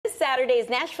Saturday's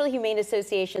Nashville Humane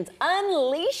Association's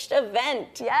Unleashed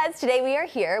event. Yes, today we are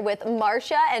here with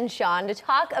Marcia and Sean to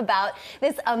talk about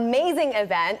this amazing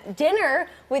event, dinner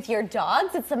with your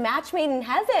dogs. It's a match made in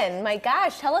heaven. My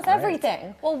gosh, tell us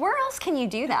everything. Well, where else can you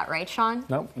do that, right, Sean?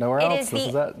 Nope, nowhere else. It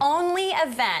is the only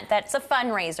event that's a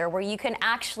fundraiser where you can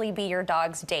actually be your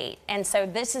dog's date. And so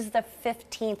this is the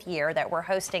 15th year that we're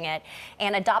hosting it.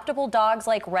 And adoptable dogs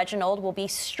like Reginald will be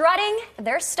strutting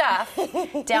their stuff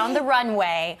down the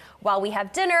runway while we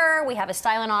have dinner, we have a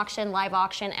silent auction, live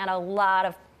auction, and a lot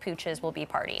of pooches will be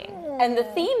partying. And the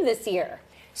theme this year?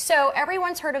 So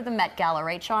everyone's heard of the Met Gala,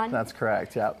 right, Sean? That's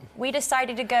correct, yep. We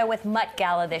decided to go with Mutt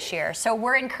Gala this year. So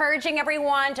we're encouraging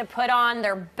everyone to put on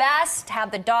their best,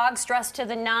 have the dogs dressed to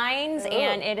the nines,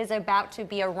 and it is about to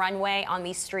be a runway on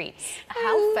these streets.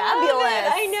 How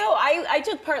fabulous. I know. I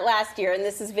took part last year, and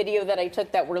this is video that I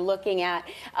took that we're looking at,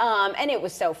 and it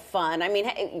was so fun. I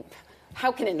mean, how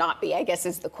can it not be, I guess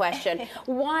is the question.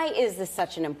 Why is this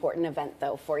such an important event,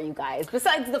 though, for you guys,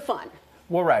 besides the fun?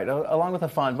 Well, right, along with the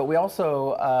fun, but we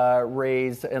also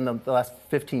raised, in the last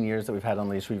 15 years that we've had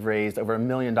Unleashed, we've raised over $1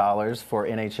 million for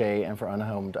NHA and for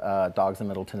unhomed dogs in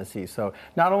Middle Tennessee. So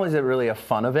not only is it really a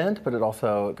fun event, but it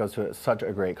also goes to such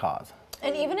a great cause.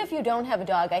 And even if you don't have a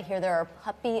dog, I hear there are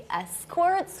puppy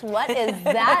escorts. What is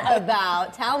that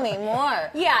about? Tell me more.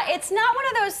 Yeah, it's not one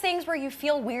of those things where you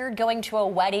feel weird going to a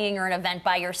wedding or an event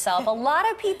by yourself. A lot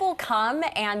of people come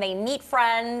and they meet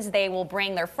friends, they will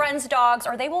bring their friends' dogs,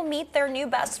 or they will meet their new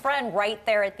best friend right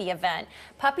there at the event.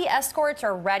 Puppy escorts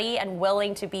are ready and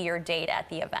willing to be your date at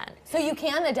the event. So you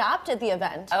can adopt at the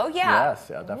event? Oh, yeah. Yes,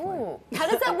 yeah, definitely. Ooh. How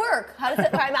does that work? How does it,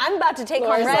 I'm about to take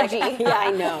home Reggie. Yeah, I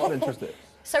know. I'm interested.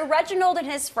 So Reginald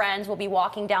and his friends will be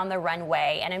walking down the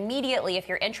runway, and immediately, if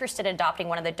you're interested in adopting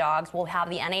one of the dogs, we'll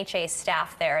have the NHA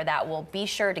staff there that will be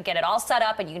sure to get it all set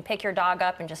up, and you can pick your dog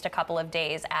up in just a couple of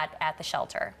days at the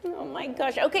shelter. Oh my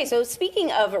gosh. Okay, so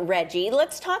speaking of Reggie,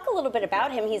 let's talk a little bit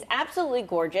about him. He's absolutely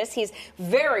gorgeous. He's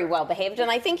very well behaved, and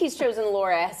I think he's chosen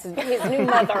Laura as his new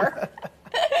mother.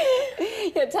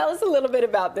 Yeah, tell us a little bit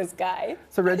about this guy.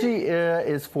 So Reggie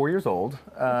is 4 years old.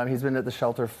 He's been at the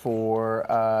shelter for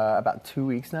about 2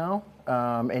 weeks now,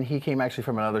 and he came actually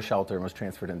from another shelter and was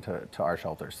transferred into our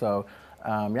shelter. So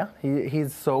yeah,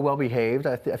 he's so well behaved.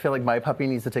 I feel like my puppy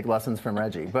needs to take lessons from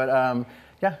Reggie. But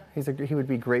yeah, he would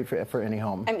be great for any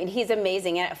home. I mean, he's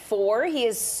amazing. And at 4, he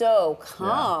is so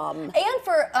calm. Yeah. And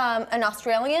for an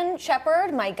Australian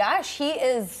Shepherd, my gosh, he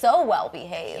is so well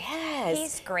behaved. Yes.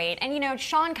 He's great. And you know,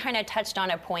 Sean kind of touched on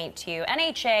a point too.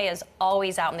 NHA is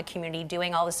always out in the community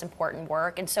doing all this important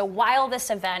work. And so while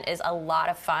this event is a lot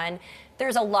of fun,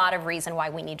 there's a lot of reason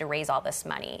why we need to raise all this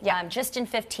money. Yeah. Just in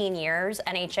 15 years,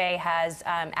 NHA has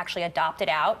actually adopted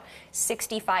out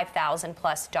 65,000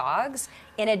 plus dogs.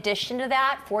 In addition to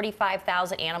that,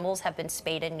 45,000 animals have been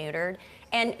spayed and neutered.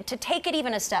 And to take it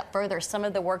even a step further, some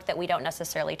of the work that we don't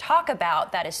necessarily talk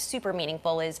about that is super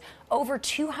meaningful is over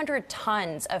 200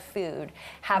 tons of food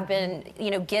have been,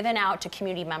 given out to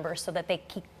community members so that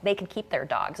they can keep their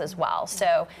dogs as well.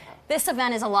 So this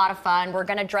event is a lot of fun. We're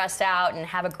going to dress out and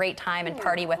have a great time and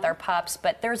party with our pups,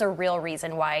 but there's a real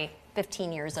reason why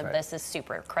 15 years of this is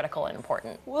super critical and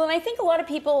important. Well, and I think a lot of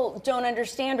people don't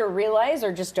understand or realize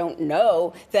or just don't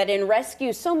know that in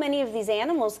rescue, so many of these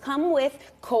animals come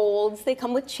with colds, they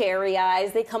come with cherry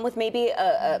eyes, they come with maybe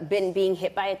being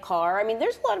hit by a car. I mean,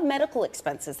 there's a lot of medical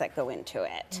expenses that go into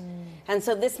it. And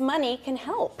so this money can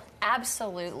help.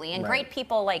 Absolutely. And great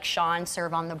people like Sean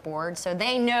serve on the board, so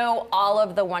they know all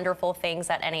of the wonderful things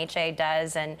that NHA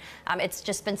does. And it's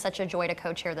just been such a joy to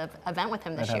co-chair the event with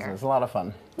him this year. It's a lot of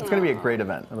fun. It's going to be a great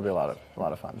event. It'll be a lot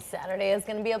of fun. Saturday is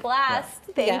going to be a blast.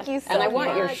 Yeah. Thank you so much. And I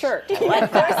want your shirt. Of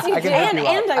course you do.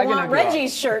 And I want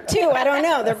Reggie's shirt, too. I don't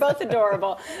know. They're both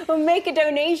adorable. Well, make a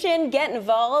donation, get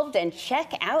involved, and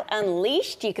check out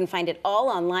Unleashed. You can find it all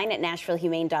online at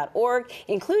NashvilleHumane.org,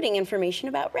 including information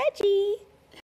about Reggie.